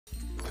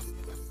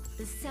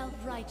The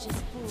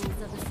self-righteous fools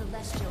of the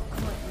celestial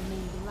court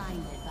remain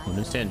blinded by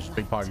New Singe,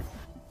 big pog.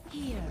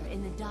 Here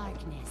in the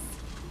darkness,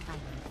 I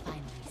will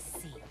finally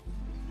see.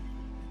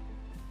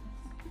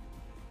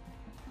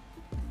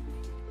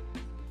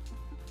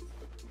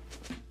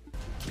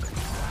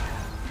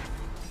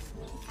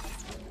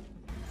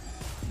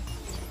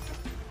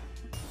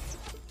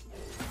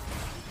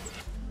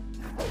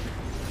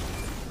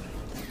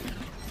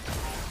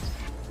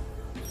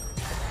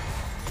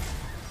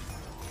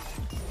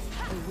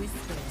 The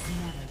whispers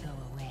never go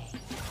away.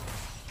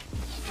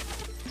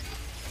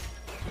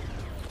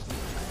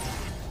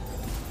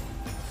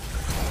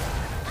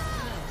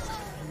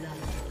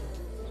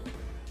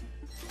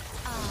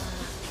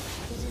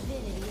 The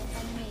divinity of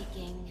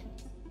unmaking.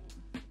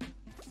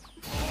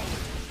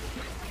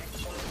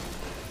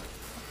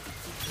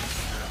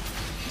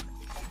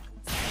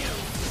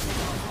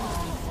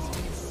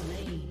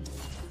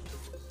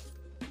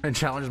 And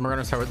challenges we're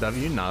gonna start with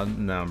W?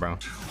 No, bro.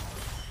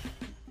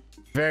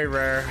 Very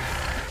rare.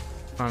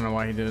 I don't know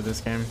why he did it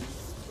this game.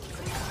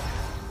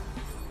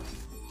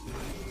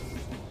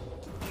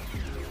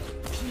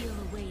 Peel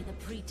away the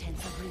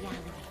pretense of reality,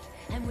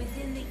 and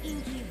within the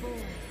inky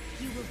void,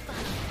 you will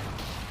find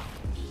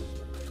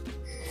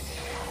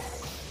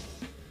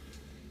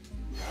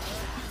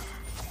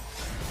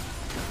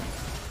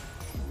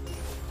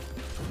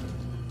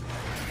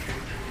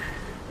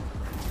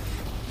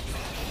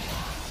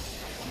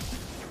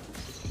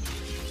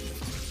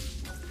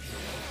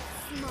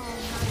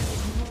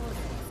small-minded mortals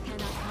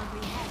cannot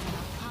comprehend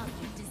our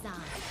cosmic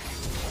design.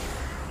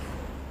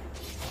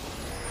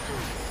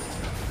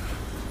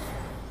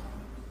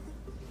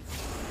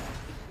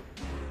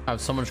 I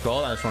have so much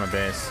gold, I just want a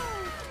base.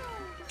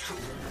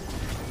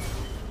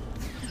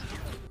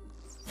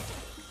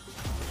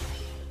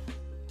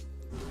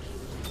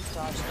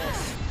 Dodge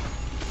this.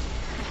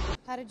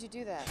 How did you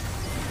do that?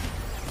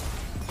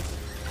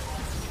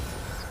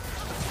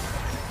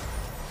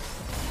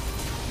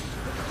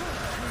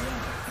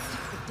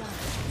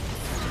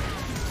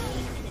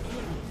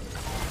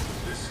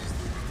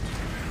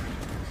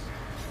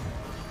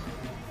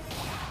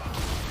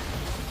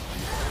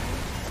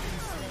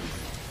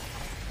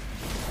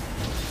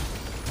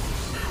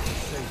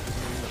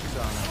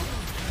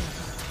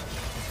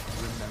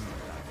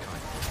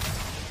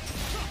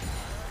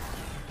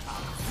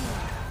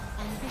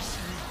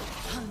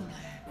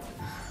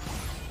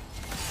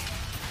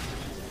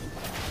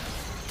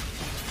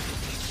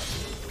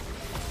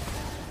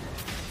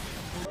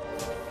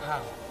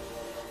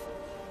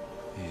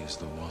 He is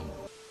the one.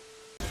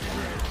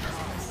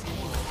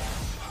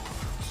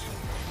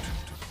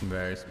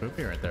 Very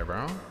spooky right there,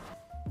 bro.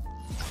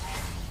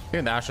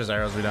 Even the Asher's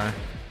arrows, we die.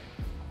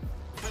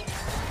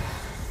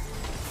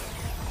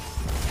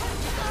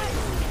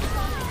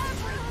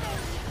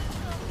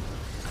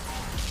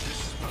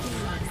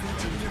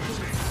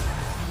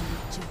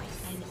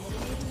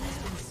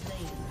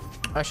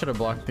 I should have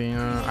blocked the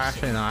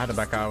actually no, I had to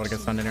back out. I would have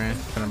got stunned anyway.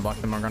 Couldn't block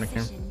the Morgana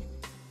Q.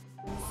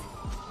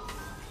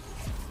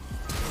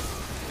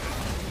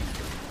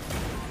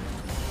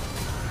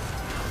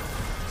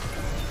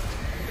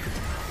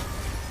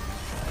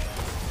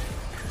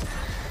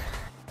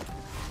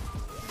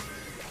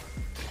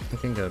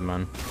 Looking good,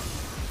 man.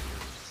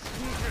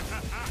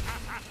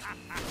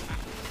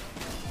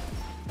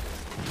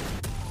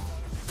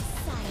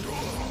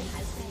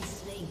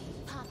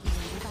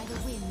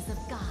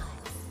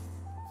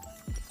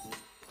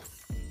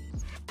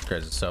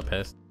 Guys are so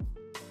pissed.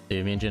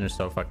 Dude, me and Jin are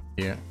so fucking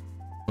cute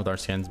with our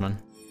skins, man.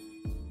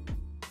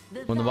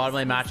 When the bottom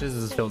lane matches,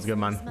 this feels good,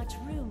 man. Much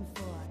room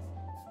for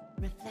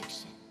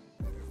reflection.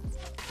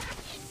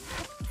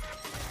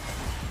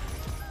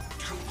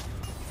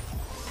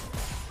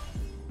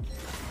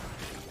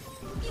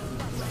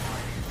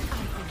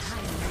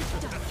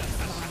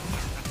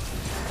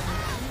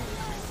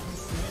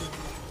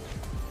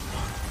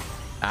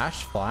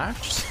 Ash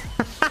flashed.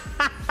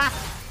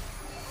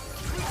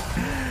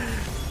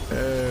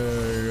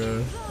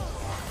 Oh,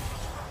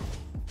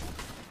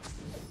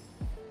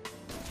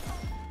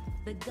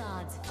 The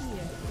gods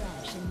fear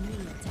flesh and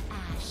kneel to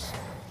ash.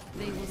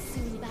 They will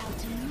soon bow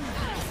to me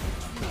as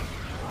the truth.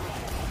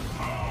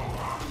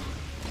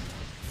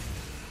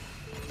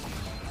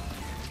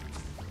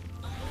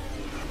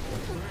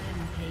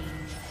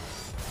 Rampage.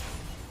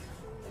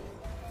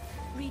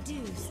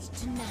 Reduced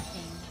to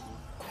nothing.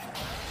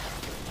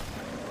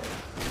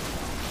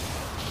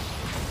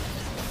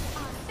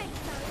 Our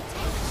fates are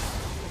attacked.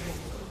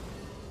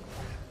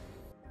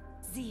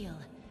 Zeal,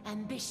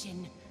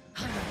 ambition,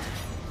 hunger.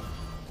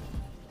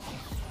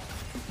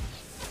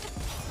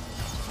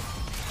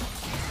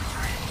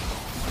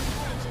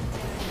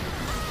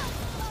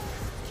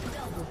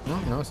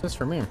 no assist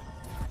for me.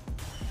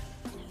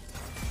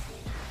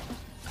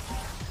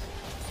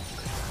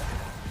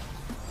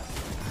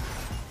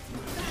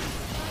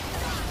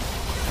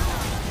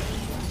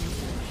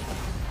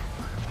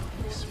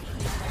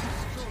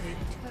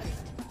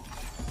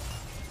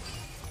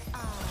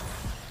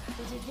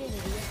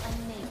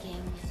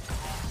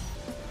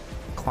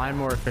 Climb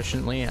more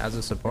efficiently as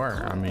a support.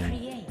 I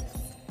mean,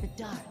 The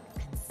dark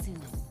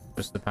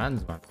Just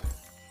depends, man.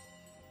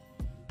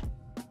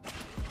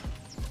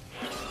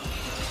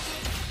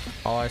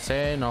 All I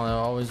say and all I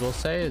always will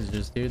say is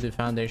just do the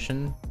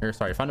foundation, or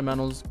sorry,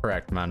 fundamentals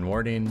correct, man.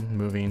 Warding,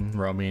 moving,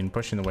 roaming,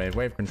 pushing the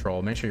wave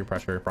control. Make sure you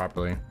pressure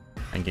properly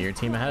and get your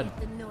team ahead.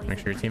 Make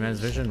sure your team has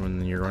vision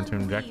when you're going to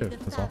an objective.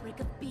 That's all.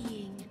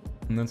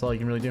 And that's all you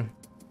can really do.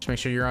 Just make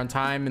sure you're on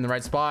time in the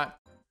right spot.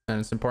 And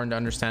it's important to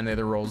understand the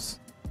other roles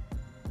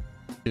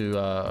to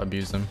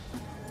abuse them.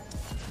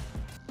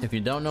 If you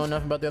don't know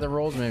enough about the other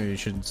roles, maybe you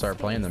should start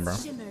playing them, bro.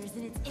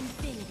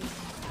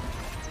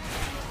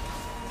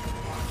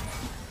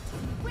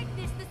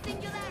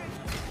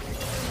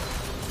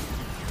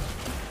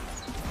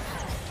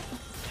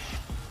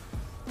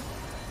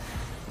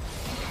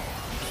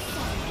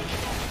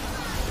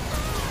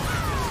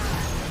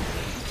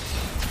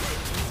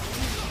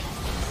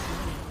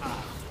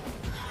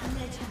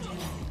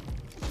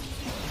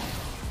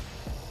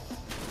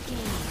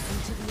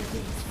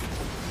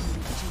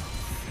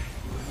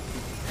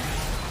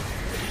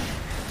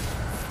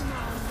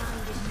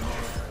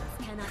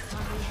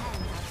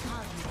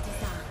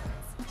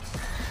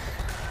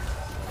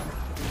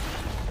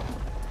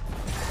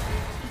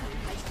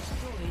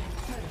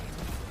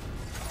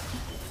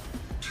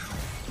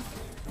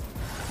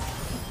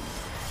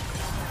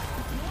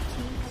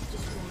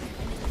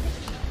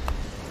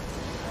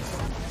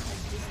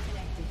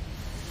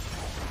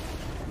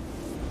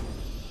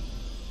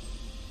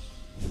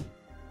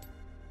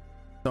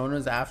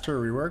 Sona's after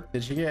a rework.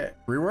 Did she get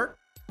rework?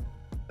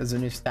 There's a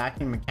new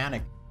stacking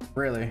mechanic.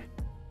 Really?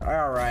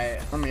 All right,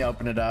 let me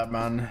open it up,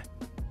 man.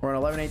 We're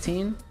on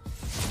 11:18.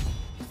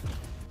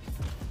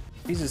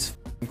 Jesus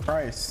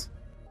Christ.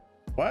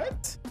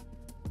 What?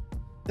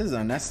 This is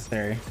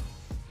unnecessary.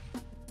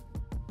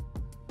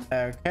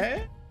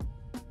 Okay.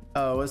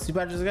 Oh, what's 2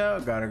 patches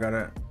ago? Got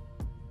it.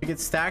 You get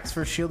stacks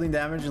for shielding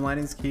damage and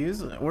lightning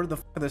Qs. What are the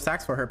fuck are the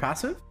stacks for? Her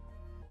passive?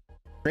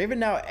 Draven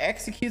now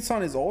executes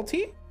on his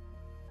ulti?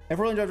 If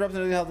rolling drop drops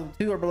into the health of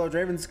 2 or below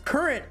Draven's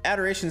current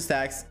adoration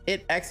stacks,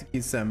 it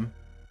executes them.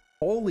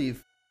 Holy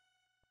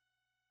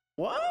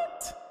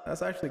what?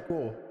 That's actually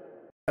cool.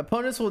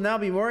 Opponents will now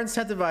be more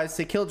incentivized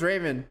to kill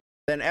Draven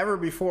than ever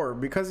before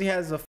because he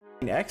has a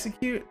fucking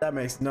execute. That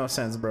makes no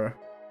sense, bro.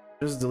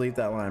 Just delete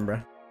that line,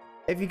 bro.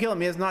 If you kill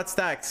him, he has not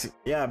stacks.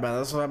 Yeah, man,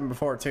 that's what happened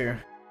before too.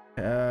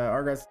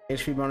 Argot's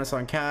HP bonus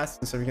on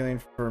cast instead of healing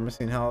for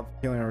missing health,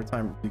 healing over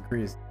time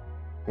decreased.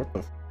 What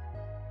the?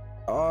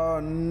 Oh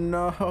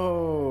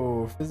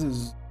no, this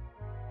is,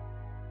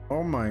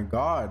 oh my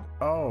god,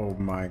 oh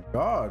my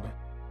god.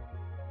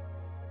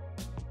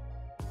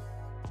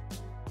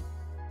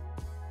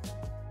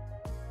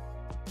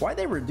 Why'd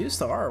they reduce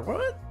the R?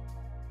 What?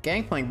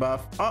 Gangplank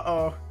buff.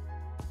 Uh-oh.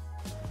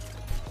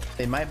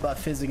 They might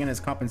buff Fizz again as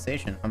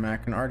compensation. I mean, I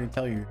can already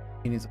tell you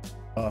he needs a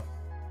buff.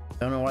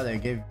 Don't know why they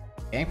gave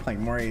Gangplank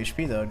more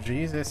HP though.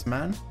 Jesus,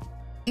 man.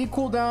 E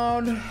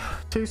cooldown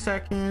 2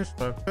 seconds.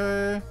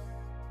 Okay.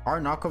 Our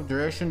knockup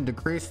duration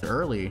decreased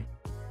early.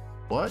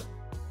 What?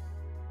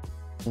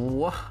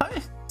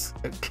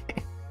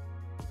 Okay.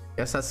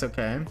 Guess that's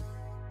okay.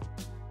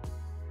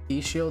 E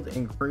shield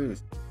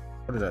increased.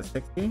 What is that?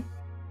 60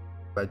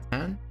 by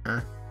 10?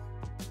 AP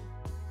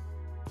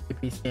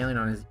scaling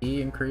on his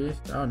E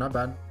increased. Oh, not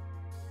bad.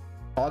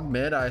 Hog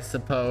mid, I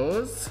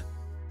suppose.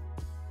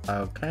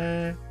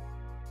 Okay.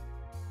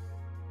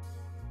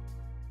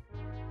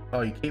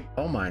 Oh, you keep.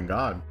 Oh my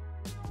god.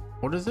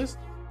 What is this?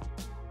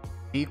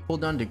 E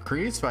cooldown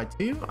decreased by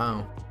 2?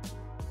 Oh.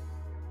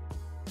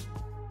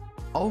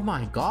 Oh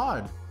my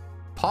god.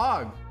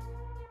 Pog.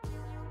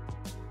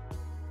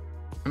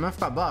 MF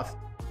got buffed.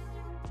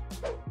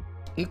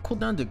 E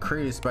cooldown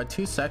decreased by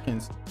 2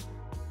 seconds.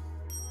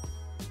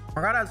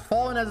 Morgana has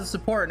fallen as a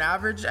support in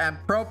average and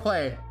pro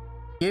play.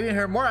 Giving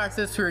her more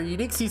access to her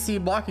unique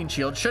CC blocking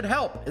shield should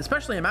help,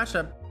 especially in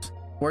matchups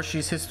where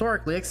she's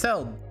historically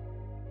excelled.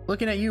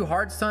 Looking at you,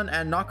 hard stun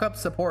and knock up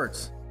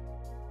supports.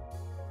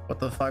 What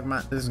the fuck,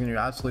 man? This is gonna do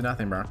absolutely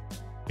nothing, bro.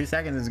 2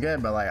 seconds is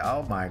good, but like,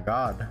 oh my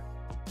god.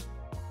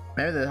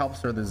 Maybe that helps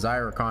for the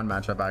Zyra Khan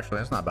matchup, actually.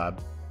 That's not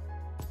bad.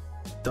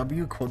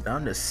 W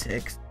cooldown to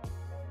 6.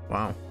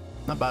 Wow.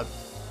 Not bad.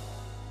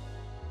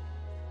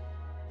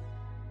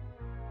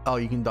 Oh,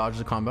 you can dodge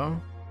the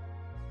combo?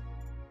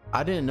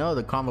 I didn't know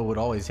the combo would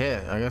always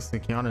hit. I guess the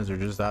Kianas are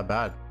just that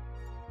bad.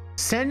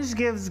 Singe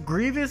gives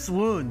grievous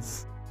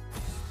wounds.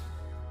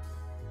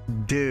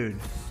 Dude.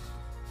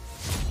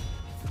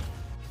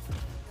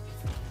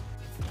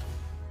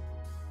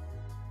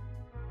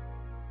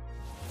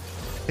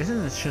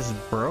 Isn't this just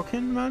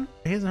broken, man?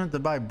 He doesn't have to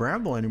buy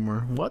Bramble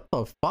anymore. What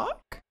the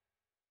fuck?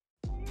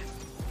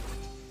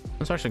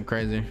 That's actually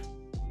crazy.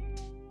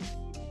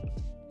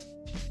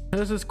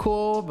 This is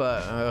cool,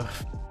 but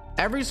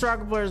every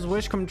soccer player's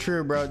wish come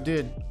true, bro.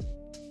 Dude,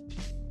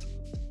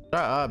 shut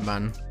up,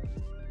 man.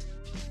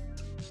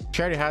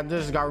 She already had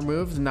this, got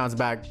removed, and now it's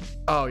back.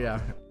 Oh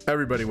yeah,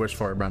 everybody wished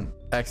for it, man.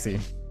 XC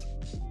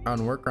on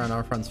workaround,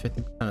 our front's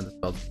 50% of the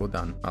spells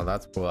cooldown. Oh,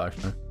 that's cool,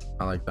 actually.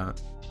 I like that.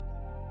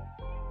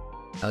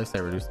 At least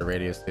they reduced the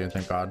radius too,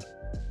 thank god.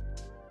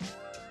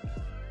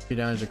 2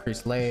 damage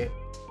decreased late.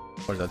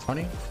 What is that,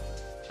 20?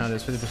 Now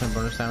there's 50%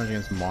 bonus damage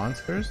against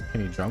monsters.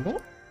 Can you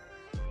jungle?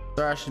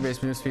 Thrash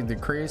base move speed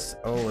decrease.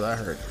 Oh, that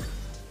hurt.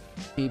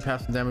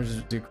 Passive damage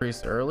is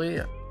decreased early.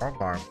 Oh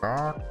my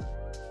god.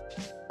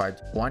 By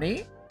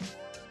 20?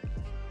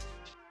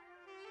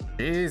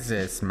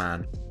 Jesus,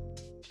 man.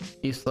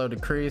 Slow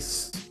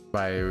decrease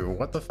by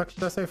what the fuck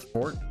did I say?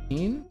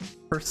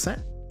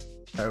 14%?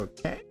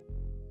 Okay.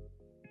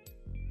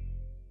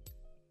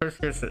 First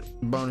gets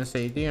bonus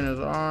AD in his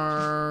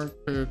arm.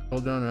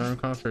 Cooldown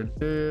and cost for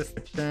this.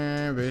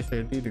 Okay. Base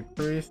AD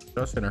decreased.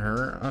 That's gonna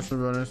hurt. Also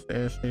bonus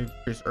AD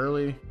decreased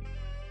early.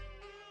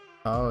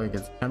 Oh, he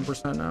gets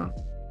 10% now.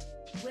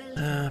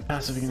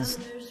 Passive against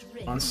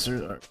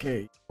monsters.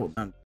 Okay.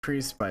 Cooldown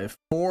decreased by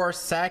 4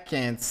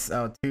 seconds.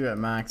 Oh, 2 at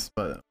max,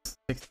 but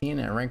 16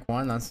 at rank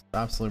 1. That's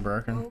absolutely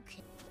broken.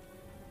 Okay.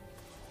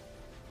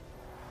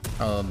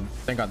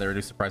 Thank God they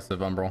reduced the price of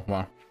Umbral.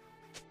 Wow.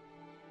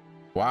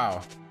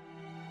 Wow.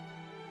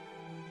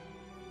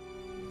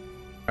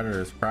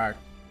 Predator is cracked.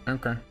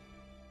 Okay.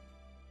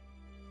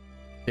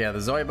 Yeah, the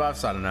Zoe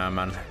buffs, I don't know,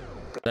 man.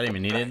 That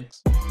even needed.